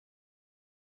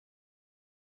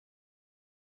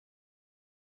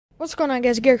What's going on,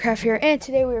 guys? Garrett here, and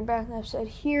today we are back in an episode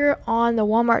here on the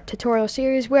Walmart tutorial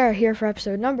series. We are here for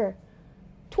episode number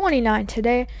 29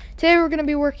 today. Today we're going to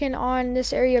be working on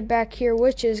this area back here,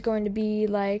 which is going to be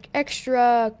like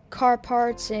extra car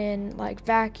parts and like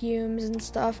vacuums and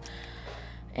stuff,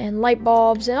 and light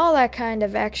bulbs and all that kind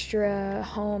of extra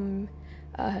home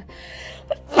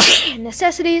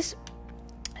necessities.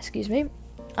 Excuse me.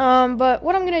 But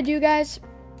what I'm going to do, guys,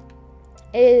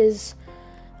 is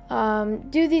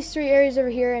do these three areas over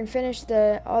here and finish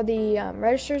all the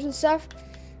registers and stuff.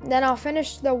 Then I'll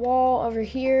finish the wall over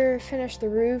here, finish the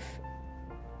roof,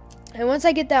 and once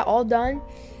I get that all done,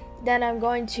 then I'm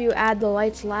going to add the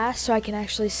lights last, so I can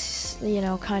actually,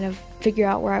 kind of figure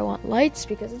out where I want lights,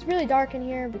 because it's really dark in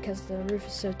here because the roof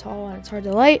is so tall and it's hard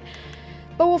to light,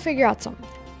 but we'll figure out something.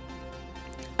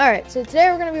 Alright, so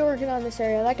today we're going to be working on this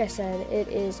area. Like I said, it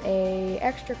is a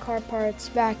extra car parts,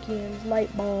 vacuums,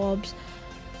 light bulbs,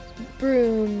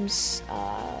 brooms,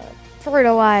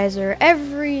 fertilizer,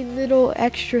 every little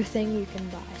extra thing you can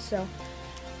buy. So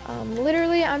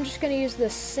literally I'm just going to use the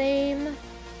same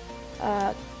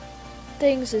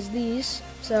things as these.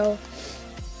 So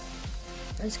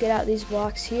let's get out these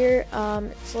blocks here.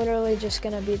 It's literally just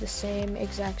going to be the same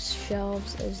exact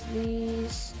shelves as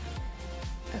these.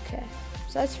 Okay,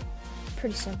 so that's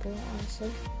pretty simple, honestly.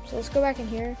 So let's go back in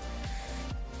here.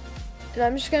 And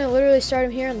I'm just going to literally start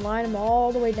them here and line them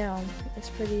all the way down. It's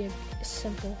pretty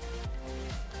simple.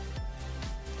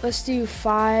 Let's do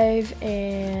 5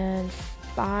 and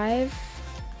 5.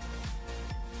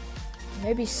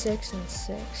 Maybe 6 and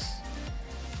 6.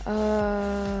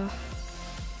 5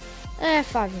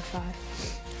 and 5.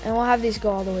 And we'll have these go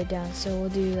all the way down. So we'll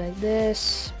do like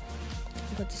this.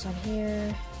 Put this on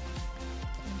here.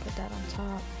 And put that on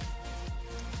top.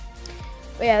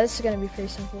 But yeah, this is going to be pretty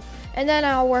simple. And then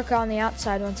I'll work on the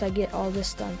outside once I get all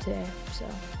this done today. So,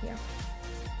 yeah.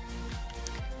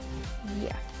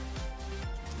 Yeah.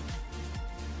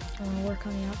 I want to work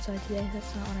on the outside today.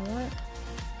 That's not what I want.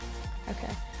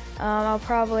 Okay. I'll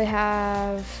probably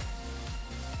have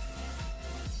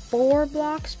 4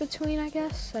 blocks between, I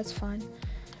guess. That's fine.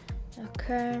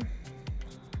 Okay.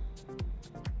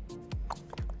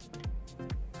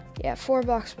 Yeah, 4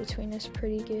 blocks between is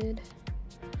pretty good.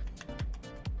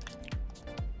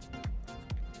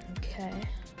 Okay.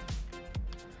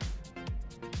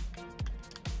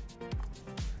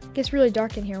 It gets really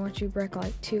dark in here once you break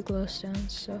like 2 glowstones,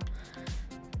 so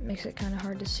it makes it kind of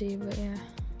hard to see, but yeah,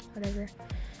 whatever.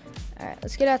 Alright,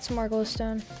 let's get out some more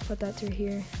glowstone, put that through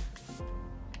here,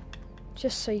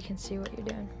 just so you can see what you're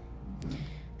doing.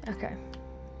 Okay,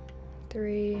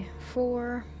 3,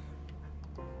 4.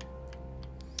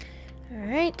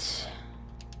 Alright,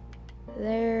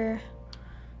 there,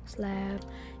 slab.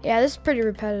 Yeah, this is pretty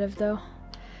repetitive though,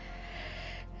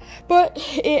 but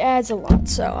it adds a lot,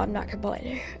 so I'm not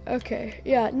complaining. Okay,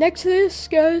 yeah, next to this,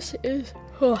 guys, is,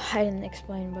 I didn't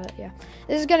explain, but yeah,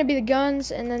 this is going to be the guns,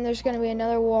 and then there's going to be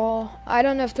another wall. I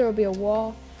don't know if there will be a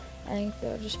wall. I think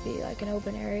there'll just be like an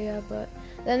open area, but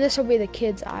then this will be the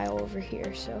kids aisle over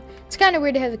here. So it's kind of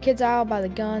weird to have the kids aisle by the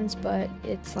guns, but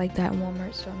it's like that in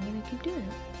Walmart, so I'm going to keep doing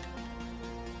it.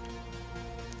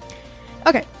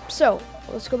 Okay, so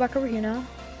let's go back over here now.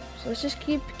 So let's just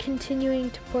keep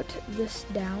continuing to put this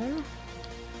down,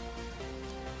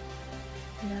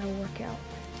 and that'll work out.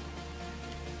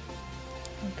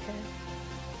 Okay.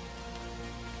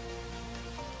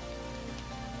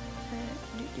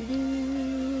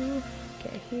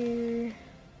 Okay, here.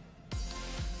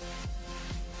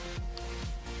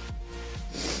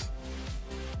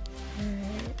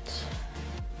 Alright.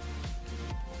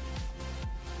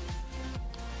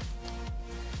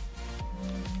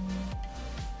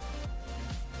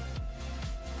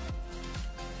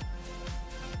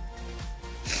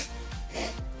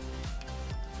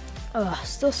 Oh,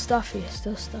 still stuffy,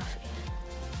 still stuffy.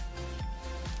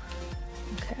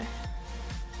 Okay. I'm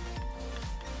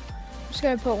just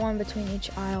gonna put one between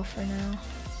each aisle for now.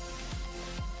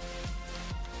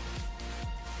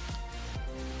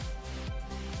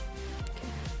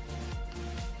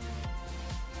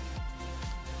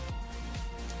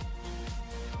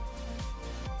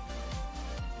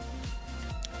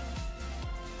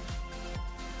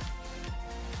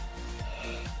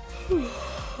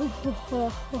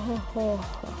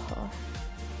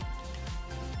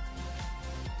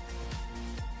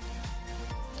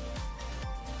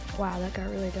 Wow, that got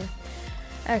really dark.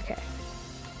 Okay,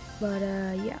 but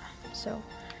yeah, so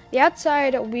the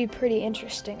outside will be pretty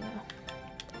interesting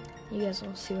though. You guys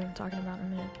will see what I'm talking about in a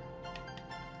minute.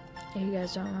 If you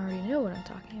guys don't already know what I'm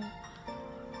talking about.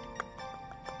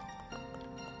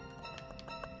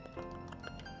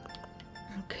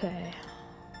 Okay.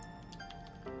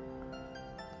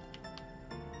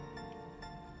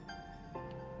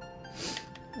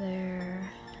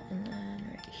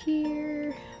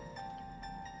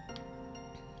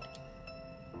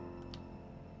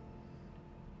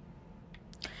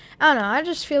 I don't know, I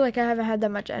just feel like I haven't had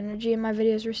that much energy in my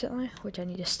videos recently, which I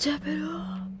need to step it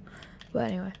up.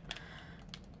 But anyway.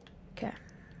 Okay.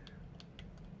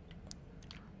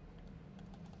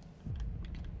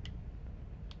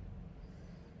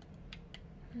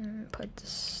 Put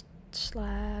this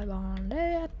slab on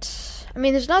that. I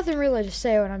mean, there's nothing really to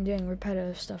say when I'm doing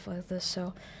repetitive stuff like this,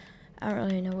 so I don't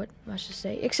really know what much to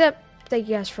say. Except, thank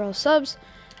you guys for all the subs.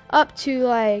 Up to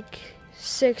like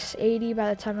 680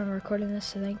 by the time I'm recording this,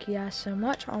 so thank you guys so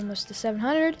much. Almost to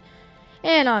 700.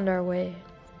 And on our way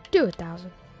to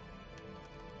 1,000.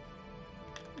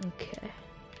 Okay.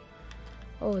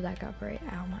 Oh, that got bright.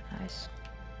 Ow, my eyes.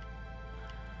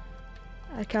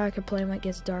 I kind of complain when it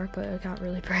gets dark, but it got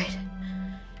really bright.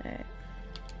 Alright.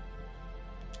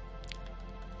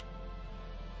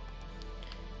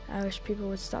 I wish people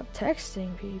would stop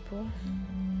texting people.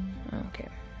 Okay.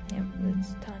 Yep,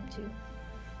 it's time to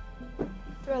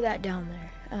throw that down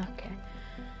there. Okay.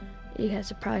 You guys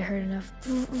have probably heard enough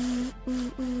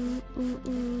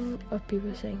of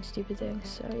people saying stupid things,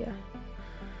 so yeah.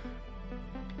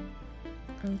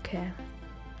 Okay.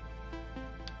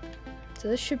 So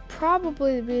this should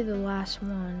probably be the last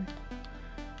one.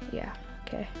 Yeah,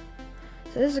 okay.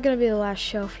 So this is gonna be the last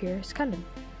shelf here. It's kind of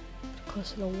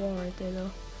close to the wall right there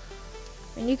though.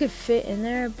 I mean, you could fit in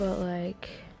there, but like,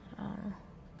 I don't know.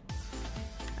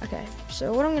 Okay,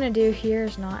 so what I'm gonna do here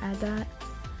is not add that.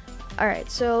 Alright,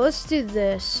 so let's do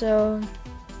this. So,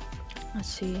 let's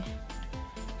see.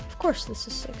 Of course this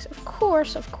is 6. Of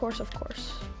course. Oh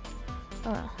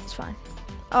well, it's fine.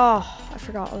 Oh, I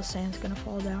forgot all the sand's gonna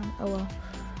fall down. Oh well.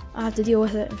 I'll have to deal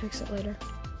with it and fix it later.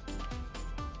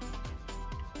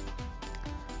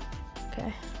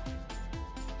 Okay.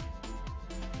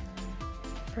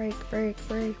 Break.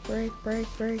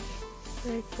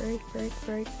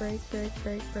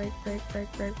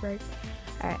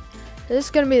 Alright. So this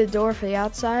is gonna be the door for the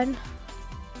outside.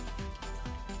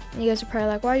 And you guys are probably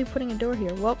like, why are you putting a door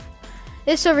here? Well,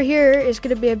 this over here is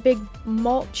going to be a big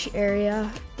mulch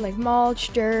area, like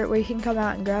mulch, dirt, where you can come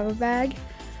out and grab a bag.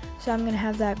 So I'm going to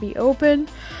have that be open.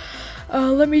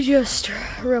 Let me just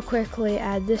real quickly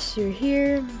add this through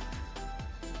here.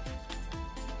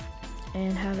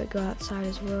 And have it go outside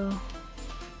as well.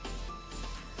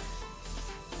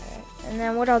 Alright. And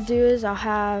then what I'll do is I'll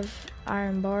have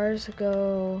iron bars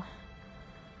go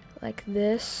like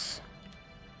this.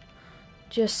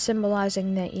 Just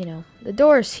symbolizing that, you know, the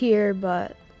door is here,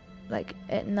 but like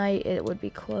at night it would be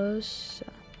closed. So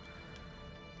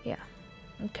yeah,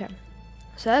 okay,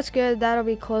 so that's good. That'll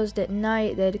be closed at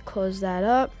night. They'd close that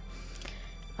up.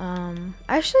 I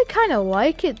actually kind of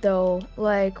like it though,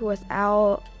 like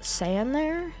without sand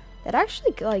there. That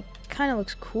actually like kind of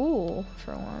looks cool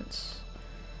for once,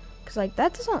 because like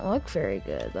that doesn't look very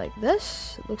good. Like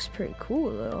this looks pretty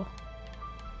cool though.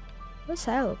 What's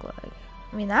that look like?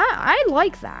 I mean, I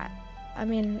like that. I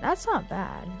mean, that's not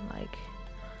bad. Like,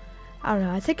 I don't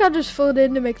know. I think I'll just fill it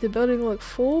in to make the building look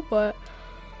full, but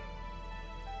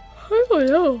I don't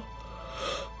know.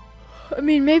 I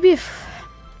mean, maybe if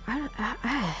I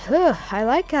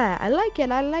like that. I like it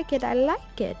like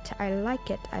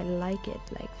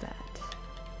that.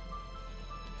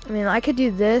 I mean, I could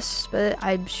do this, but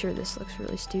I'm sure this looks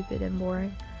really stupid and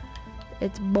boring.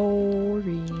 It's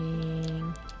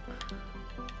boring.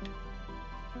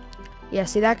 Yeah,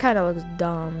 see, that kind of looks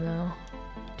dumb, though,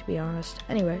 to be honest.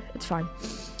 Anyway, it's fine.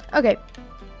 Okay.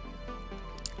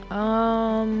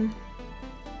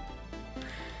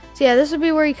 So yeah, this would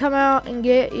be where you come out and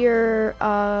get your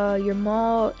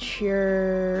mulch,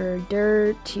 your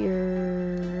dirt,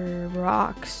 your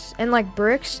rocks, and like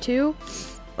bricks too.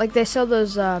 Like they sell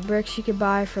those bricks you could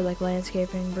buy for like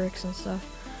landscaping bricks and stuff.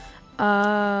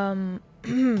 I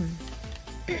don't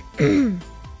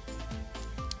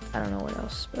know what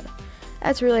else, but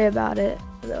that's really about it,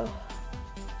 though.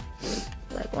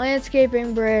 Like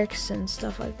landscaping bricks and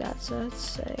stuff like that. So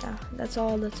that's yeah, that's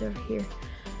all that's over here.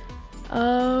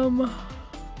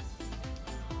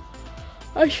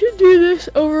 I should do this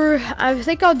over. I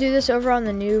think I'll do this over on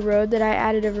the new road that I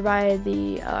added over by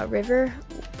the river.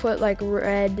 Put like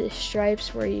red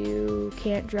stripes where you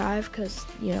can't drive because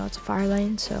you know it's a fire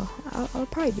lane. So I'll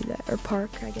probably do that, or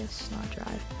park, I guess, not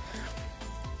drive.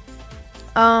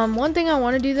 One thing I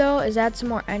want to do though is add some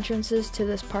more entrances to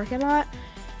this parking lot,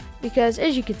 because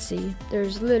as you can see,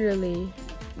 there's literally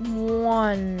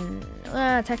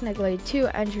technically 2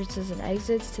 entrances and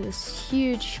exits to this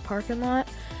huge parking lot.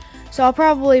 So I'll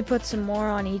probably put some more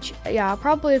on each. Yeah, I'll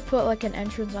probably put like an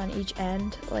entrance on each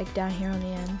end, like down here on the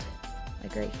end,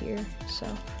 like right here. So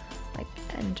like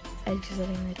and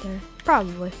exiting right there,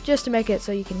 probably just to make it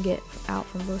so you can get out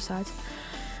from both sides.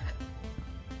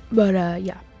 But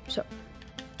yeah, so.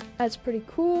 That's pretty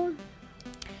cool.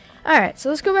 Alright, so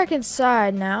let's go back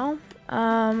inside now.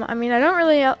 I mean, I don't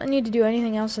really need to do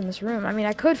anything else in this room. I mean,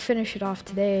 I could finish it off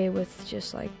today with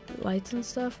just, like, lights and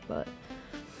stuff, but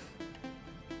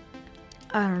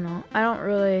I don't know. I don't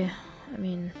really, I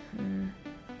mean,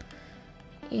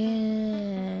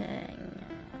 yeah,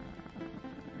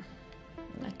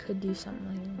 I could do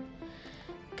something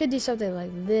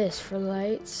like this for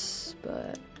lights,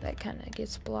 but that kind of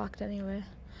gets blocked anyway.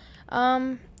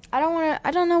 I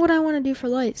don't know what I want to do for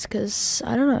lights, because,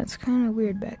 I don't know, it's kind of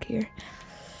weird back here.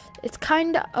 It's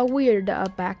kind of weird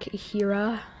back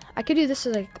here. I could do this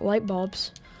as, like, light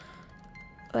bulbs.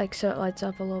 Like, so it lights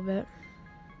up a little bit.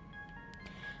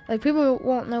 Like, people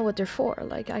won't know what they're for.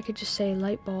 Like, I could just say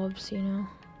light bulbs, you know.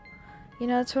 You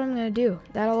know, that's what I'm going to do.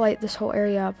 That'll light this whole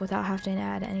area up without having to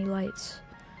add any lights.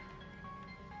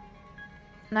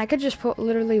 And I could just put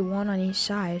literally one on each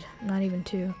side. Not even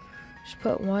two. Just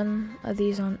put one of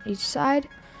these on each side,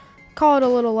 call it a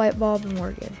little light bulb, and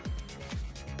we're good.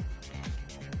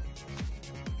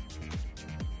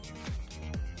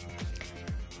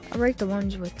 I'll break the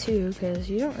ones with two, because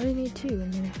you don't really need two in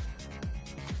there.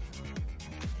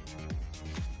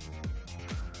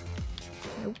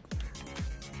 Nope.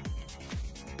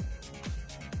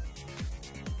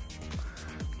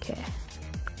 Okay.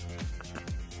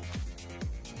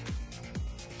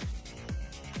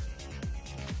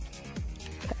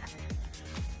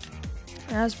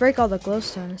 Now let's break all the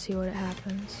glowstone and see what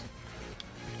happens.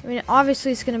 I mean,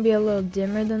 obviously it's going to be a little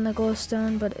dimmer than the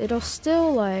glowstone, but it'll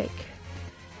still, like,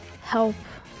 help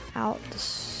out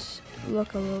this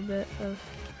look a little bit of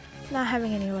not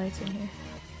having any lights in here.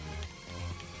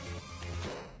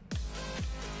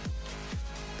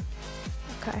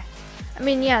 Okay. I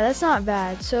mean, yeah, that's not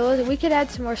bad. So we could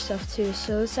add some more stuff too.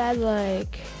 So let's add,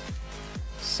 like,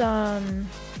 some,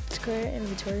 let's clear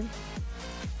inventory.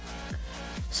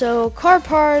 So, car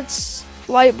parts,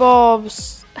 light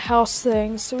bulbs, house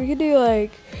things. So we could do,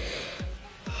 like,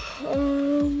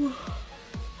 oh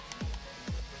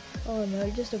no,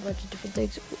 just a bunch of different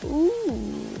things. Ooh,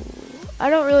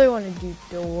 I don't really want to do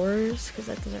doors, because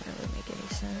that doesn't really make any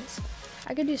sense.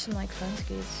 I could do some, like, fence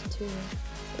gates, too.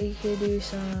 We could do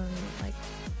some, like,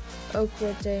 oak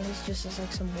wood things, just as,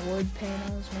 like, some wood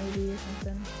panels, maybe, or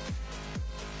something.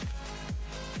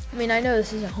 I mean, I know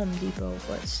this isn't Home Depot,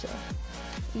 but still.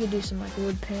 You could do some, like,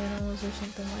 wood panels or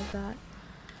something like that,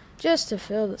 just to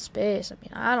fill the space. I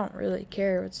mean, I don't really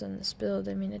care what's in this build.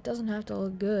 I mean, it doesn't have to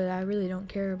look good. I really don't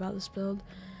care about this build.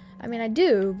 I mean, I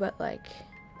do, but, like,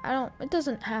 it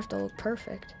doesn't have to look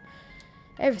perfect.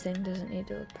 Everything doesn't need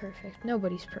to look perfect.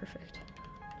 Nobody's perfect.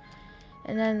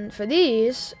 And then for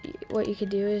these, what you could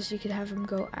do is you could have them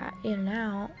go in and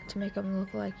out to make them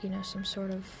look like, you know, some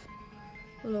sort of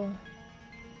little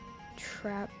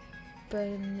trapezoism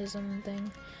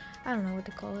thing. I don't know what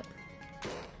to call it.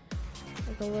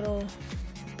 Like a little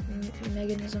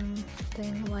mechanism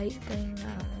thing, light thing, I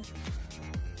don't know.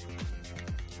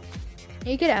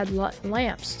 You could add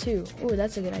lamps too. Ooh,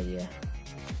 that's a good idea.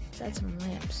 Let's add some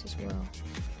lamps as well.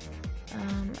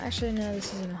 Actually, no,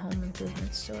 this isn't a home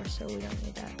improvement store, so we don't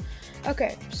need that.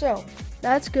 Okay, so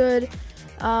that's good.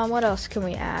 What else can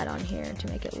we add on here to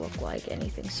make it look like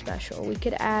anything special? We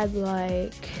could add,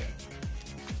 like,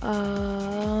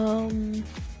 not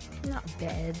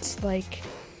beds, like,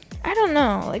 I don't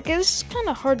know, like, it's kind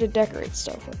of hard to decorate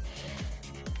stuff with.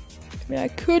 I mean, I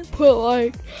could put,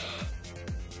 like,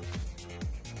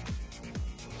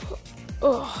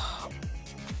 oh,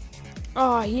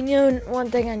 you know,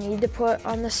 one thing I need to put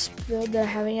on this build that I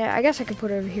haven't yet, I guess I could put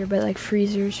it over here, but, like,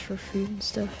 freezers for food and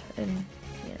stuff, and,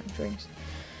 you know, drinks.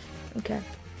 Okay.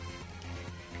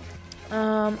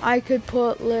 I could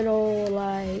put little,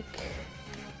 like,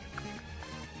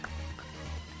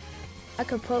 I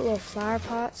could put little flower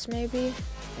pots, maybe,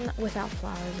 not without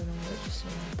flowers in them, but just, you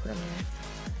know, put them there,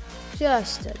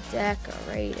 just to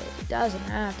decorate it. It doesn't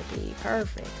have to be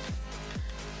perfect.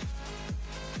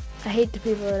 I hate the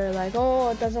people that are like,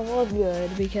 oh, it doesn't look good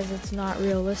because it's not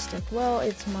realistic. Well,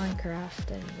 it's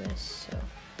Minecraft and this, so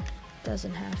it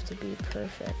doesn't have to be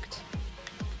perfect.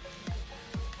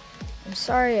 I'm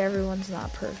sorry everyone's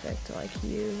not perfect like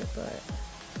you, but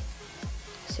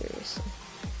seriously.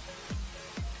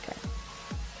 Okay.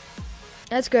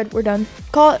 That's good, we're done.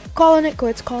 Calling it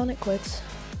quits, calling it quits.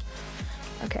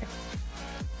 Okay.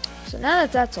 So now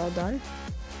that that's all done,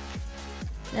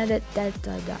 now that I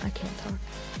can't talk.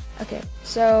 Okay,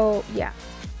 so yeah,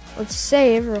 let's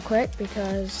save real quick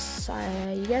because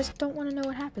you guys don't want to know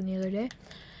what happened the other day.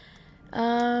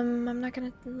 I'm not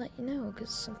gonna let you know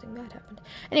because something bad happened.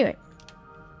 Anyway,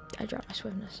 I dropped my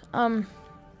swiftness.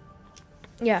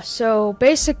 yeah, so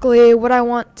basically what I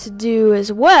want to do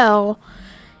as well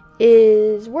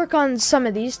is work on some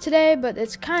of these today, but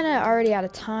it's kind of already out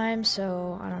of time,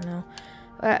 so I don't know.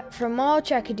 For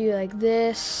mulch, I could do like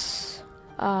this,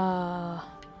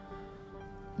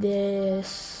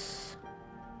 this.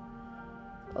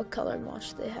 What color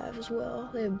mulch do they have as well?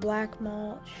 They have black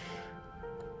mulch.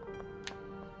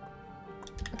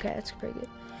 Okay, that's pretty good.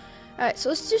 Alright, so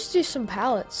let's just do some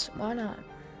pallets. Why not?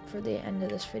 For the end of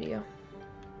this video.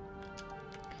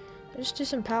 Just do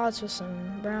some pallets with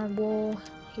some brown wool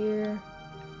here.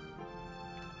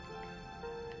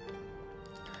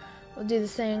 We'll do the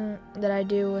thing that I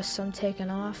do with some taken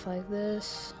off like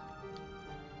this.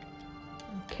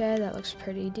 Okay, that looks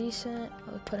pretty decent.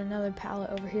 I'll put another pallet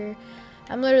over here.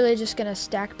 I'm literally just gonna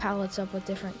stack pallets up with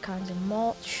different kinds of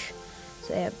mulch.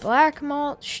 So they have black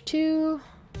mulch too.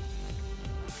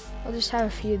 I'll just have a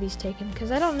few of these taken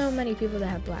because I don't know many people that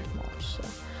have black mulch. So,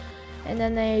 and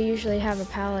then they usually have a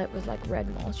pallet with like red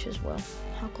mulch as well.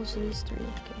 How close are these three?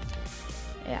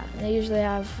 Okay. Yeah, and they usually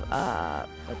have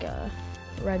like a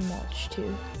red mulch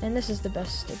too. And this is the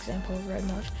best example of red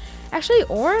mulch. Actually,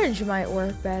 orange might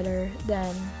work better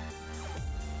than,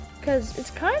 because it's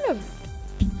kind of,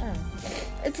 I don't know,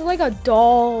 it's like a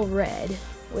dull red,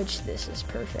 which this is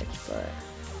perfect, but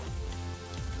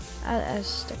I'll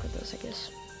stick with this, I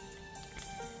guess.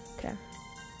 Okay.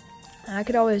 And I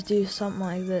could always do something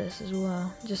like this as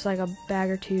well, just like a bag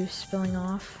or two spilling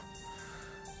off.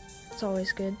 It's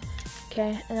always good.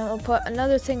 Okay, and then we'll put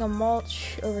another thing of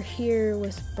mulch over here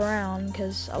with brown,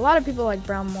 because a lot of people like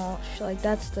brown mulch. Like,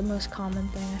 that's the most common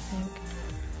thing, I think.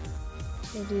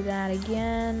 So we'll do that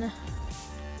again.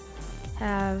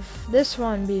 Have this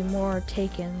one be more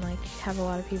taken, like have a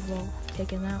lot of people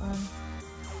taking that one.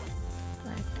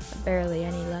 Like, barely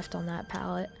any left on that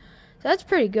pallet. So that's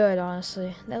pretty good,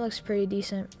 honestly. That looks pretty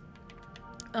decent.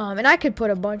 And I could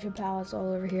put a bunch of pallets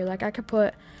all over here. Like, I could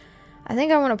put, I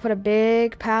think I want to put a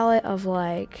big pallet of,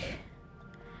 like,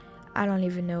 I don't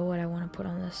even know what I want to put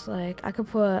on this. Like, I could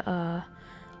put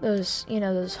those, you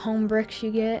know, those home bricks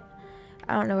you get.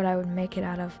 I don't know what I would make it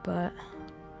out of, but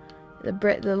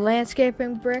the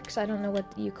landscaping bricks, I don't know what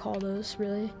you call those,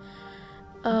 really.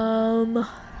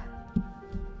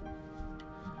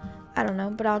 I don't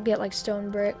know, but I'll get like stone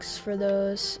bricks for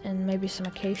those and maybe some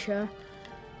acacia.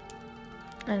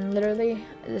 And literally,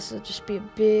 this will just be a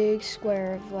big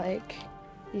square of like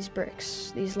these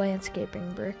bricks, these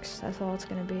landscaping bricks. That's all it's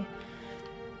gonna be.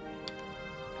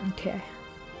 Okay.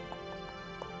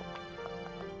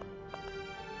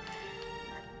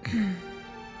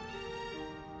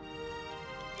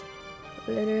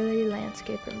 Literally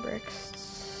landscaping bricks.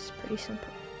 It's pretty simple.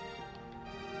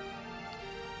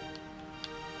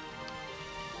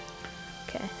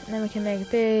 Okay, and then we can make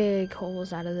big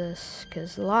holes out of this,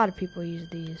 because a lot of people use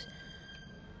these.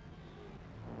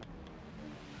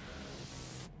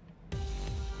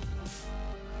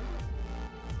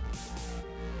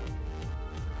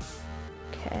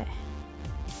 Okay.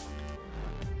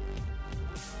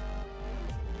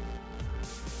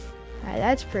 Alright,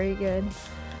 that's pretty good.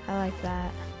 I like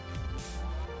that.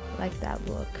 I like that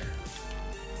look.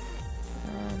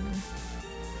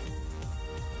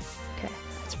 Okay,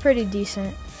 it's pretty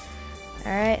decent.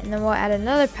 Alright, and then we'll add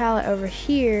another pallet over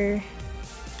here.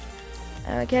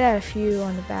 I could add a few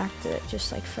on the back that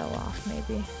just like fell off,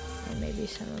 maybe. And maybe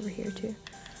some over here too.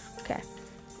 Okay.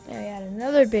 Now we add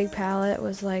another big pallet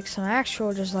with like some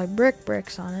actual just like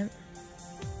bricks on it.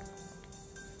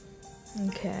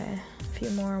 Okay, a few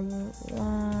more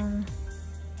long.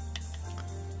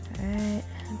 Alright,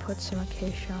 and put some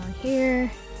acacia on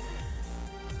here.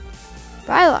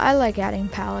 But I like adding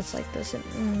pallets like this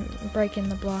and breaking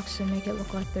the blocks to make it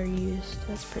look like they're used.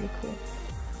 That's pretty cool.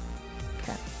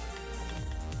 Okay.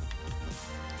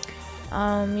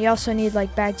 You also need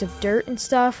like bags of dirt and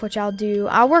stuff, which I'll do.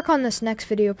 I'll work on this next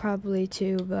video probably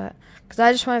too, but because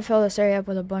I just want to fill this area up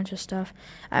with a bunch of stuff.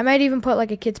 I might even put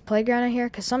like a kid's playground out here,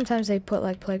 because sometimes they put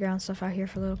like playground stuff out here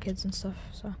for little kids and stuff.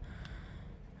 So,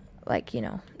 like, you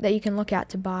know, that you can look at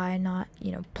to buy, not,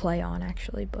 you know, play on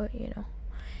actually, but you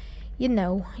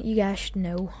know, you guys should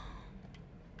know.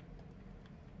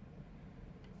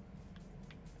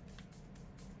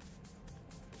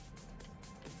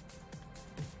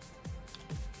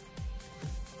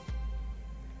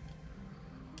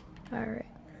 Alright.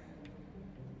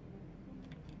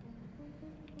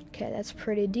 Okay, that's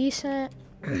pretty decent.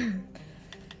 And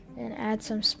add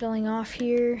some spilling off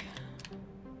here.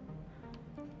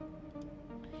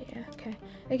 Yeah, okay.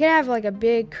 We could have like a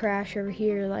big crash over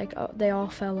here, like, oh, they all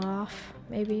fell off,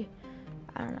 maybe.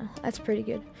 I don't know. That's pretty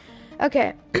good.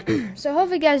 Okay, so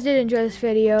hopefully you guys did enjoy this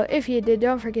video. If you did,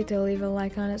 don't forget to leave a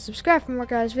like on it. Subscribe for more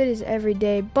guys videos every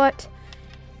day, but,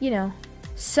 you know,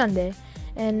 Sunday.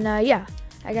 And, yeah,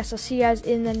 I guess I'll see you guys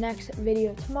in the next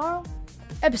video tomorrow.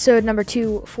 Episode number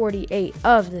 248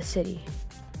 of The City.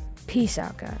 Peace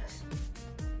out, guys.